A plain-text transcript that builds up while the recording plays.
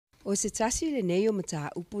O se tasi le nei o mata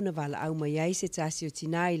upu na wala au mai ai se tasi o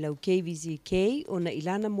tinai lau KVZK o na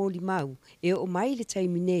ilana moli mau e o mai le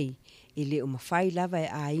taimi nei e le o mawhai lava e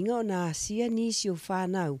ainga o na asia nisi o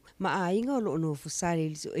whanau ma ainga o lo ono fusare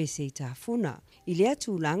li so ese i tafuna. I lea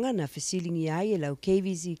tūlanga na fesilingi ai e lau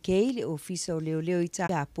KVZK le ofisa o leo leo i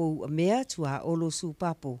tāpou a mea tua olo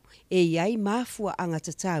supapo e iai mafua anga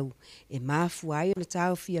tatau e mafua ai o na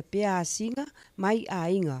tau fia pea asinga mai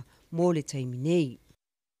ainga mo le taimi nei.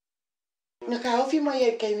 Nga ka hawhi mai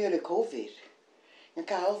e keimi o le COVID. Nga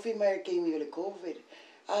ka hawhi mai e keimi o le COVID.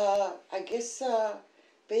 I guess,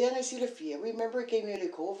 pea ngai sila fia. Remember keimi o le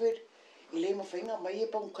COVID? I le mawhainga mai e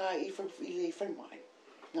pangka i le whaimai.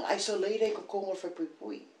 Nga isolate e ko kongo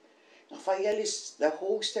whapupui. Nga whai alis, the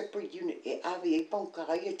whole separate unit, e awi e pangka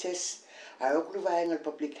i e test a okuru vaenga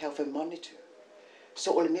public health and monitor.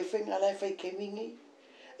 So ole me whainga lai whai keimi ngi.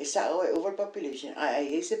 E sa o e overpopulation,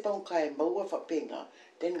 ai e se pangka e maua whapenga,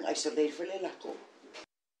 then isolate for le lako.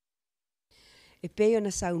 E peo na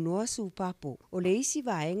saunoa su papo, o le isi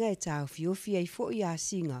vaenga e tau fiofia i fo i a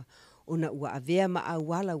singa, o na ua avea ma au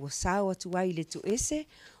wala ua sao atu ai le to ese,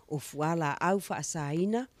 o fuala au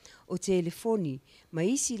whaasaina, o telefoni, ma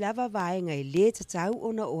isi lava vaenga e le tatau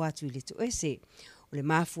o na o atu i le to ese. O le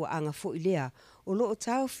mafua anga fo i lea, o lo o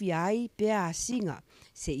tau fia ai pea a singa,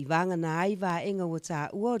 se i vanga na ai vaenga o ta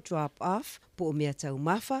ua drop off, po o mea tau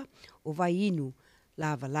mafa, o vai inu,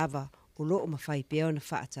 lava, o lo o mawhai peo na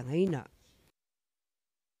whaatangaina.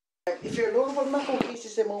 If you're looking for mako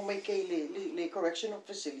cases e mau mai kei le correctional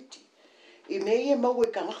facility, I mei e mau e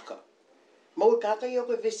kanaka. Mau e kaka i o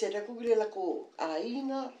koe vesera kukile lako a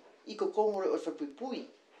inga I ko kongore o whapupui.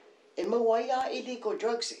 E mau ai a illegal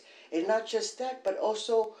drugs. And not just that, but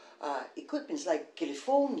also equipments like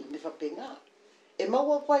telephone me whapenga. E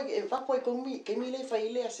mau a koe, e whakoe kongi, ke mi le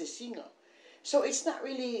whaile a se singa. So it's not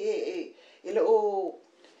really e o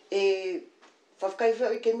whafkai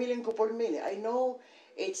whao I ke mi le nkopol mele. I know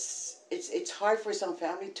it's hard for some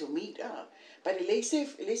family to meet but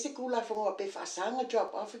lese kula fonga pe fasanga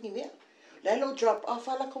drop off ni mea. Lalo drop off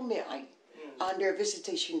ala ko mea ai. On their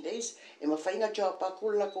visitation days, e mawhainga drop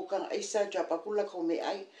akula ko kang aisa drop akula ko me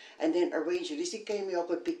ai, and then arrange lisi kay me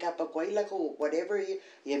ako pick up ako ila ko whatever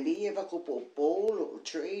ye me eva ko bowl or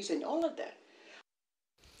trays and all of that.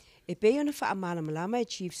 E peo na whaamala malama e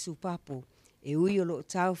Chief Supapo, e ui o lo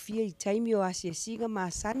tau fia I taimi o asia singa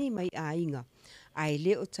maasani mai a inga. Ai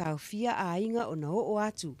le o tau fia a inga o na o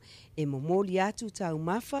atu, e momoli atu tau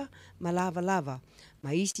mafa ma lava, ma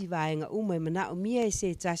isi vaenga umai mana o mia e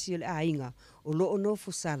se tasi o le a inga, o lo o no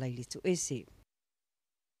fosala I le to ese.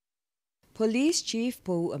 Police Chief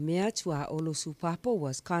Po Amea Tua Olo Supapo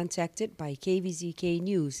was contacted by KVZK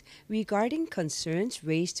News regarding concerns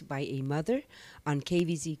raised by a mother on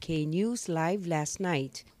KVZK News Live last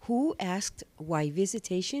night, who asked why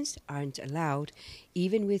visitations aren't allowed,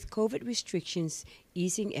 even with COVID restrictions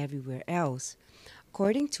easing everywhere else.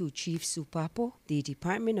 According to Chief Supapo, the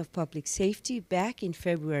Department of Public Safety back in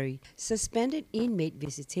February suspended inmate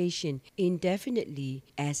visitation indefinitely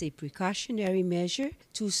as a precautionary measure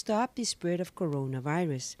to stop the spread of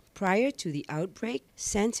coronavirus. Prior to the outbreak,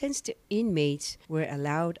 sentenced inmates were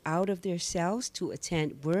allowed out of their cells to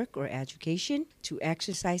attend work or education, to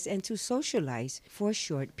exercise and to socialize for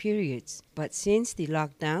short periods. But since the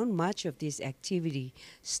lockdown, much of this activity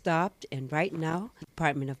stopped, and right now, the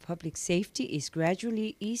Department of Public Safety is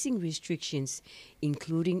gradually easing restrictions,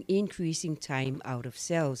 including increasing time out of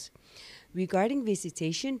cells. Regarding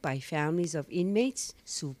visitation by families of inmates,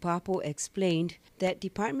 Supapo explained that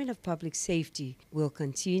Department of Public Safety will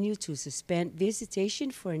continue to suspend visitation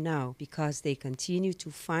for now because they continue to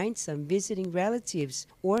find some visiting relatives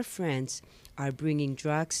or friends are bringing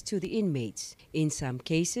drugs to the inmates. In some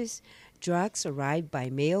cases, drugs arrive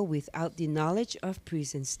by mail without the knowledge of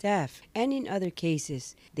prison staff, and in other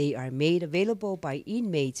cases, they are made available by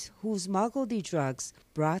inmates who smuggle the drugs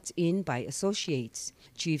brought in by associates.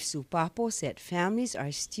 Chief Supapo said families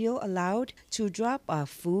are still allowed to drop off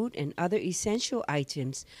food and other essential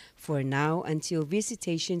items for now until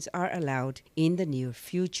visitations are allowed in the near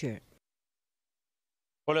future.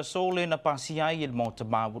 Ola sole na pasiai il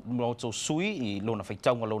moto sui I lona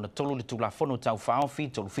faitaunga lona tolu le tulafono tau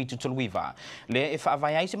whaofi tolu fitu tolu wiva. Le e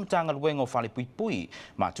whaavai se matanga luenga o whale puipui.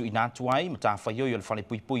 Ma tu inatu ai, mata whaioio le whale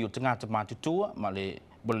puipui o tangata matutua, ma le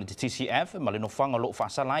bole te TCF, ma le no whanga lo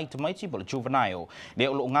whaasalai te maiti, bole juvenile. Le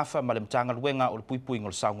o lo ngafa ma le matanga luenga o le puipui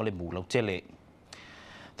ngol saunga le mūlau tele.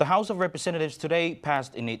 The House of Representatives today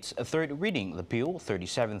passed in its third reading the Bill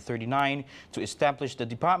 3739 to establish the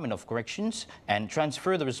Department of Corrections and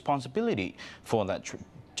transfer the responsibility for that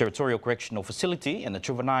Territorial Correctional Facility and the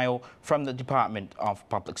juvenile from the Department of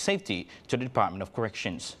Public Safety to the Department of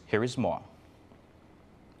Corrections. Here is more.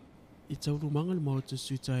 Itaurumanga le mauta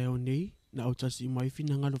suitai au nei na au tasi mai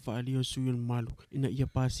fina ngalo whaalio suion malu ina ia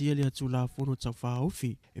pasia le atu la fono tau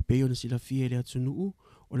whaofi e peo na sila fia le atu nuu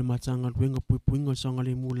o le matanga luenga puipuinga sanga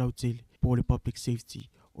le mūlau tele po le public safety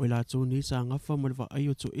o le ato nei sa ngafa mo le whaai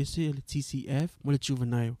o to ese le TCF mo le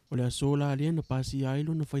juvenile o le asola alea na pasia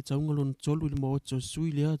ailo na whaitaunga lona tolu le mauta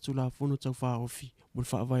sui le atu la fono tau whaofi mo le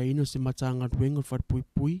whaavaino se matanga luenga le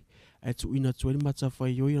whapuipui atu ina tueli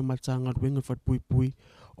matawhaioi na matanga luenga le whapuipui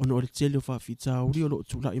ono o le tele o whaafitauri o lo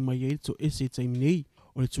tula i mai e to ese taimi nei.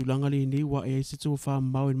 O le tulanga le nei wa e se to wha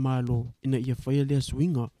mau e malo. Ina ia whaia lea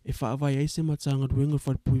swinga. E whaawai e se matanga ruenga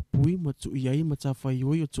whapuipui ma tu iai ma ta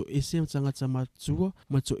whaioi o to ese matanga ta matua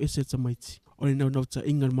ma to ese ta maiti. O le nau ta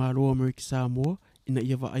inga le malo o Amerika Samoa. Ina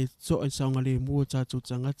ia wa ai to ai saunga le mua tātou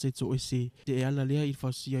tangata e to ese. Te e ala lea i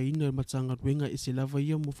whausia ina le matanga ruenga e se lava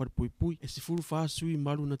ia mo whapuipui. E se furu wha sui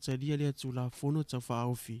malu na talia lea tu la fono ta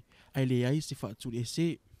whaofi. Ai le ai se whaaturi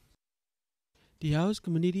ese. The House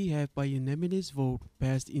Committee have by unanimous vote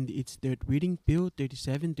passed in its third reading Bill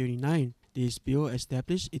 3739. This bill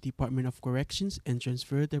established a Department of Corrections and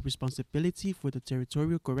transferred the responsibility for the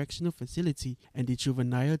Territorial Correctional Facility and the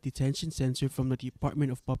Juvenile Detention Center from the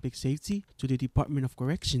Department of Public Safety to the Department of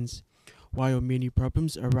Corrections. While many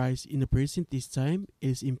problems arise in the present this time,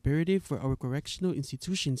 it is imperative for our correctional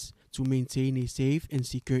institutions to maintain a safe and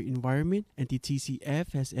secure environment, and the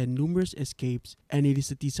TCF has had numerous escapes, and it is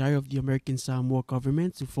the desire of the American Samoa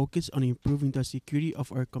government to focus on improving the security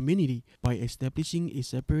of our community by establishing a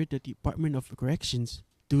separate Department of Corrections.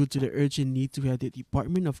 Due to the urgent need to have the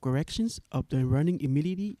Department of Corrections up and running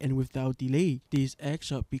immediately and without delay, this act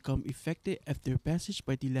shall become effective after passage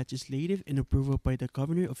by the legislative and approval by the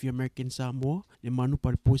Governor of the American Samoa, Lemanu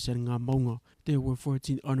Parpusan Ngā Maunga. There were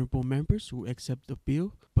 14 honorable members who accept the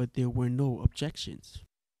bill, but there were no objections.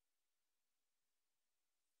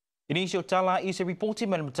 Inisio tala i se reporti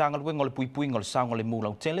me le matanga luenga le puipuinga le saunga le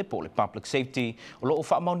mūlau tele po le public safety. O lo o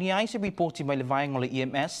whaamauni ai se reporti me le vaenga le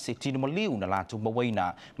EMS se tino maliu na lātou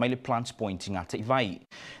mawaina me le plants point ngā te iwai.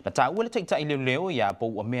 Na tā ua le teitai leo leo ia po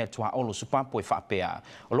ua mea tua olo supapo e whaapea.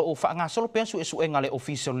 O lo o whaanga solo pea su esu enga le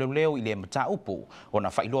official leo leo i le mata upu. O na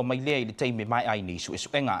whailoa mai lea i le teime mai ai ni su esu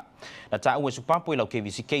enga. Na tā ua supapo i lau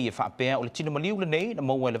KVZK e whaapea o le tino maliu le nei na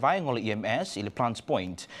maua le vaenga le EMS i le plants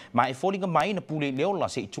point. Ma e fōringa mai na pule leo la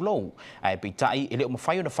se i tulo. Ai pitai ele o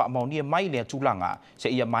mawhaio na whaamaunia mai lea tūlanga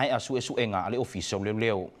se ia mai a suenga ale official leo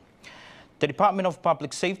leo. The Department of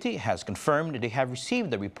Public Safety has confirmed that they have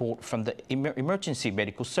received the report from the Emergency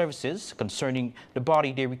Medical Services concerning the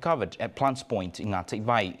body they recovered at Plants Point in Ngā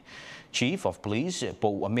Iwai. Chief of Police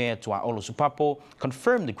Po Amea Tua Olo Supapo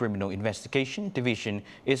confirmed the Criminal Investigation Division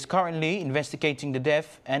is currently investigating the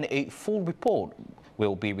death and a full report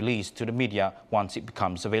will be released to the media once it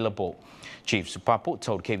becomes available. Chief Supapo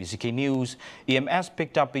told KVZK News EMS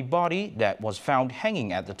picked up a body that was found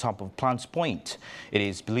hanging at the top of Plants Point. It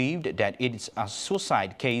is believed that it is a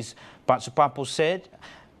suicide case, but Supapo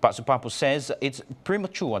says it's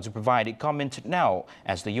premature to provide a comment now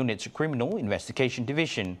as the unit's Criminal Investigation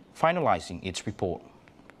Division finalizing its report.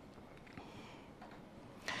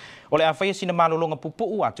 O le awhaia sina malolonga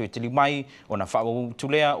pupu'u atu e te limai o na whao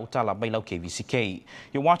tulea o tala mai lau KVZK.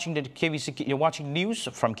 You're watching news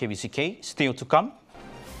from KVZK. Still to come.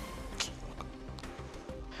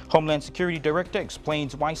 Homeland Security Director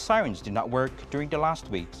explains why sirens did not work during the last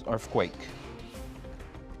week's earthquake.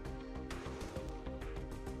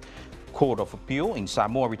 Court of Appeal in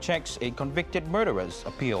Samoa rejects a convicted murderer's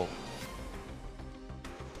appeal.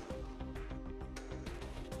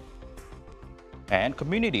 And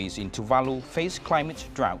communities in Tuvalu face climate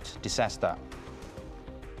drought disaster.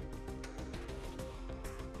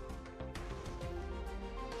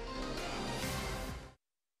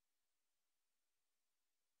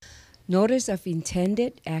 Notice of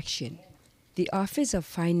intended action. The Office of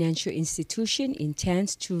Financial Institution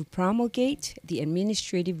intends to promulgate the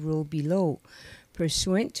administrative rule below,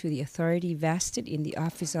 pursuant to the authority vested in the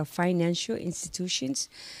Office of Financial Institutions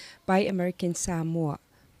by American Samoa.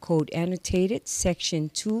 Code annotated section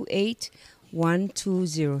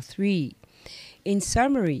 281203. In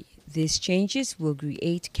summary, these changes will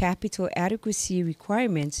create capital adequacy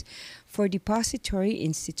requirements for depository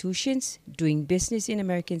institutions doing business in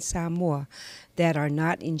American Samoa that are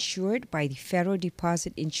not insured by the Federal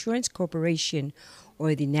Deposit Insurance Corporation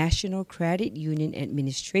or the National Credit Union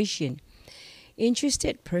Administration.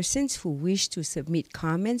 Interested persons who wish to submit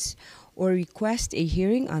comments or request a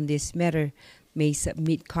hearing on this matter may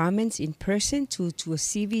submit comments in person to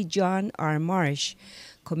CV John R. Marsh,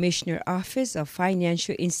 Commissioner Office of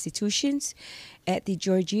Financial Institutions at the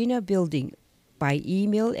Georgina Building by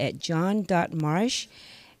email at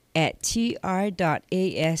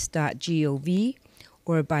john.marsh@tr.as.gov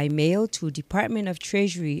or by mail to Department of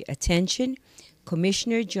Treasury. Attention,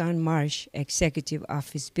 Commissioner John Marsh, Executive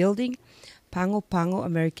Office Building, Pago Pago,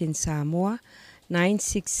 American Samoa,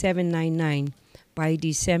 96799 by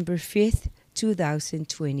December 5th,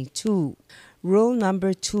 2022. Rule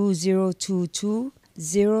number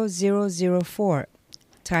 2022-0004,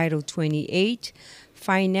 Title 28,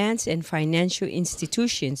 Finance and Financial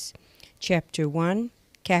Institutions, Chapter 1,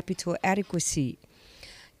 Capital Adequacy,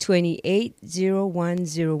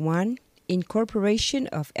 280101, Incorporation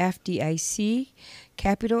of FDIC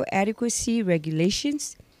Capital Adequacy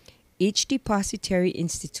Regulations. Each depository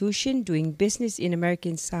institution doing business in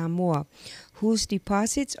American Samoa whose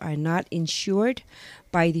deposits are not insured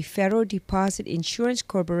by the Federal Deposit Insurance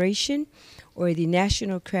Corporation or the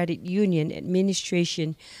National Credit Union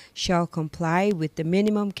Administration shall comply with the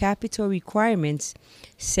minimum capital requirements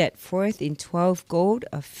set forth in 12 Code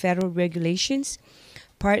of Federal Regulations,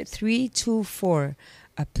 Part 324,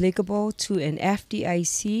 applicable to an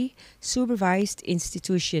FDIC supervised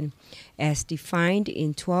institution as defined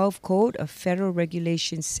in 12 Code of Federal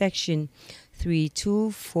Regulations Section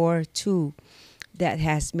 3242 that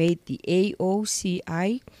has made the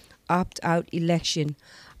AOCI opt-out election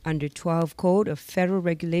under 12 Code of Federal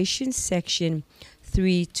Regulations Section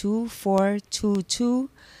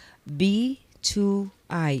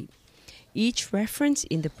 32422B2I. Each reference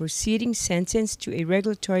in the preceding sentence to a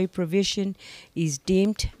regulatory provision is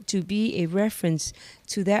deemed to be a reference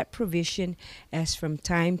to that provision as from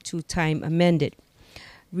time to time amended,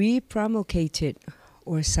 re-promulgated,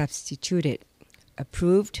 or substituted.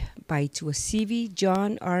 Approved by Tuasivi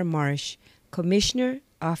John R. Marsh, Commissioner,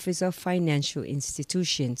 Office of Financial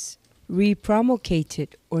Institutions.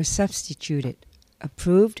 Re-promulgated or substituted.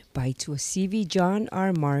 Approved by Tuasivi John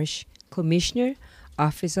R. Marsh, Commissioner,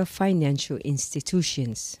 Office of Financial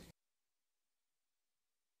Institutions.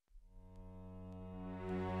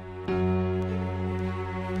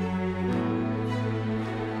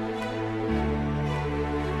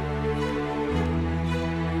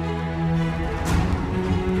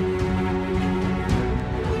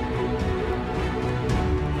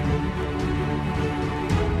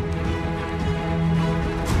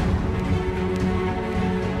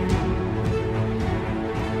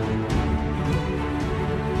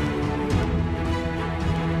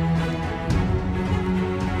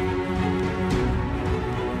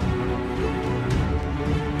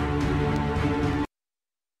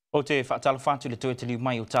 O te whaatala whātu le toe te liu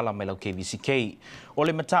mai o tala mai lau KVZK. O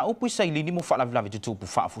le mata upu sa ilini mo whaalavilavi tutupu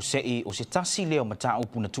whaafusei o se tasi leo mata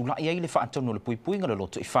upu na tūlai ai le whaatonu le puipuinga le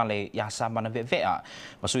loto i whale ia sa mana vea.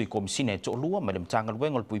 Masui komisine to olua mai le matanga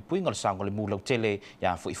luenga le puipuinga le sango le mūlau tele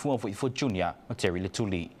ia Foifua Junior ma Terry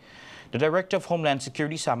Letuli. The Director of Homeland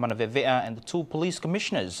Security, Samana Vevea, and the two police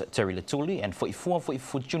commissioners, Terry Letuli and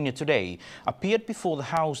Foifua Junior, today appeared before the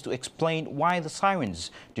House to explain why the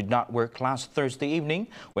sirens did not work last Thursday evening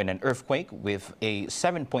when an earthquake with a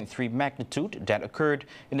 7.3 magnitude that occurred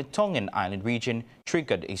in the Tongan Island region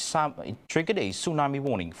triggered a tsunami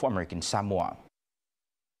warning for American Samoa.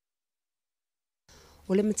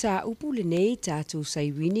 O le mata upu le nei tātou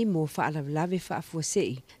sairini mo whaalavlave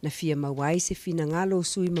whaafuasei na fia mawai se fina ngalo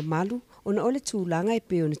sui mamalu o na ole tūlanga e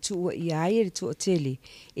peo na tua i aia le tua tele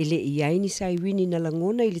e le i aini sairini na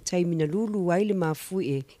langona i le taimina lulu ai le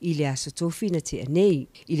mafui i le asotofi na te anei.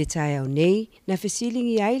 I le tai au nei na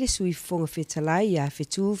fesilingi ai le sui fonga fetalai a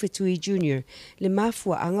Fetui Junior le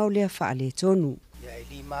mafua anga o lea whaale tonu. Ia e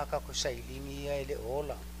li maka ko sailingi ia e le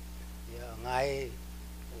ola. Ia ngai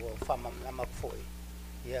o whamamama foi.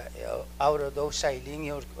 Yeah, out of those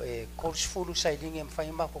sailing or course full sailing and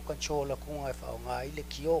find ma ko control ko nga fa nga ile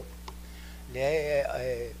kio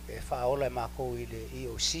le fa ola ma ko ile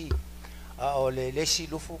EOC a ole le si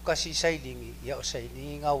lufu kasi sailing ya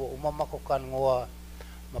sailing nga o mama ko kan ngoa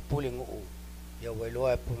mapuling o ya welo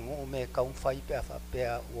e pungu me ka un fai pe fa pe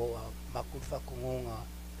o makul fa ko nga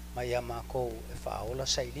maya ma ko fa ola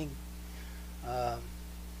sailing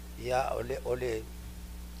ya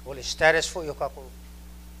ole status fo yo ka ko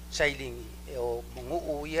sailingi o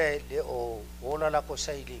mungu ia le o ola la ko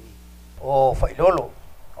sailingi o failolo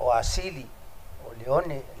o asili o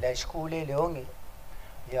leone la skule leone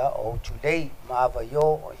ya o tulei mava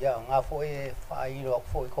yo ya nga fo e failo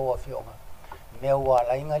fo ko afionga me wa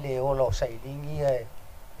la inga le ola sailingi e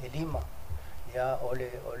lima ya o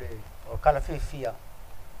kala fia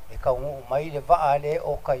e ka un mai le va ale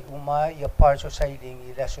o kai uma ia parso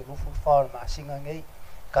sailingi la sulufu farma singa ngai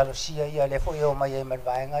kalosia ia le fo yo mai e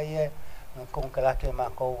mervaenga ia kung kalake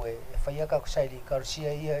mako e faya ka sailing ka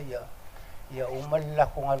sia ia umal la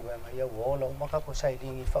kung alwenga ia wola umaka ko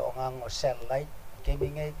sailing fa ongang o satellite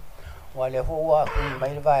keminge wale hoa ku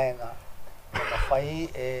mai vaenga na fai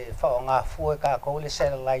e fa onga fu ka ko le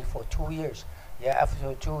satellite for 2 years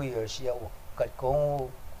after 2 years ia ka ko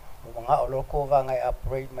mga oloko vanga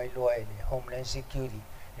operate mai loai homeland security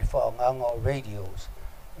fa ongang o radios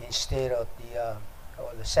instead of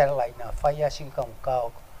the satellite na faya sing kang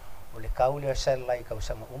ka o le kaule satellite ka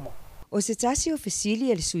usama umo. O se tasi o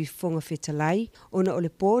fesili e le sui fonga fetalai, ona o le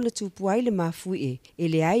pō na tupuai le mafui e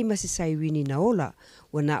le ai ma se saiwini na ola,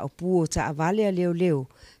 wana o pu o ta avale a leo leo,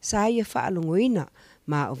 sa ia whaalongoina,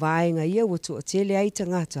 ma o vaenga ia watu o tele ai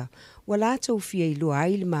tangata, wala tau fia i lua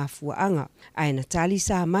ai le mafua anga, ai na tali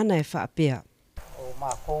sa mana e whaapea. O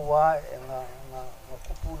makoua e nga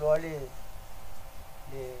kupulo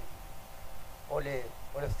o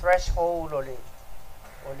le threshold o le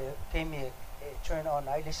kemi turn on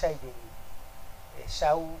ai le siding e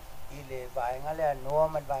sau i le vaenga le anoa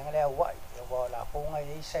man vaenga le awai e wala konga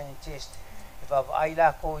e scientist e ai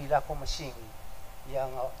la ko i la ko masingi ia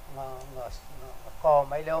nga ko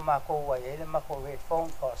mai le o makoua e le mako red phone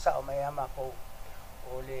ko sa o mai mako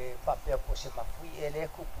o le papea po se mafui e le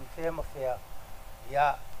kupu fe ma fea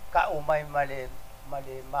ia ka o mai male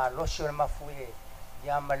losio le mafui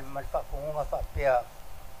ia mal fa konga fa pea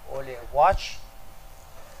o le watch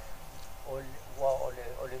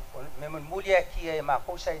ole memon mulia kia e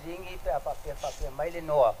mako sai ringi pe apa mai le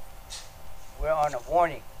noa we're on a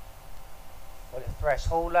warning ole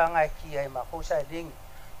threshold nga kia e mako sai ringi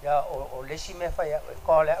ya o lesi me fa ya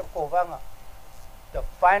call out ko vanga the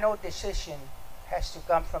final decision has to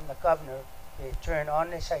come from the governor to turn on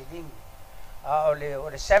the sai ringi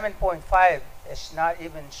ole 7.5 is not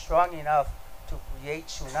even strong enough to create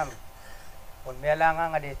tsunami on melanga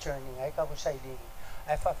nga de turning ai ka ko sai ringi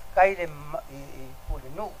ai fa kai le i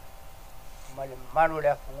pulinu male malu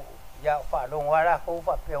le ku ya fa lo ngara ko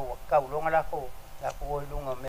fa pe o ka lo ngara ko la ko lunga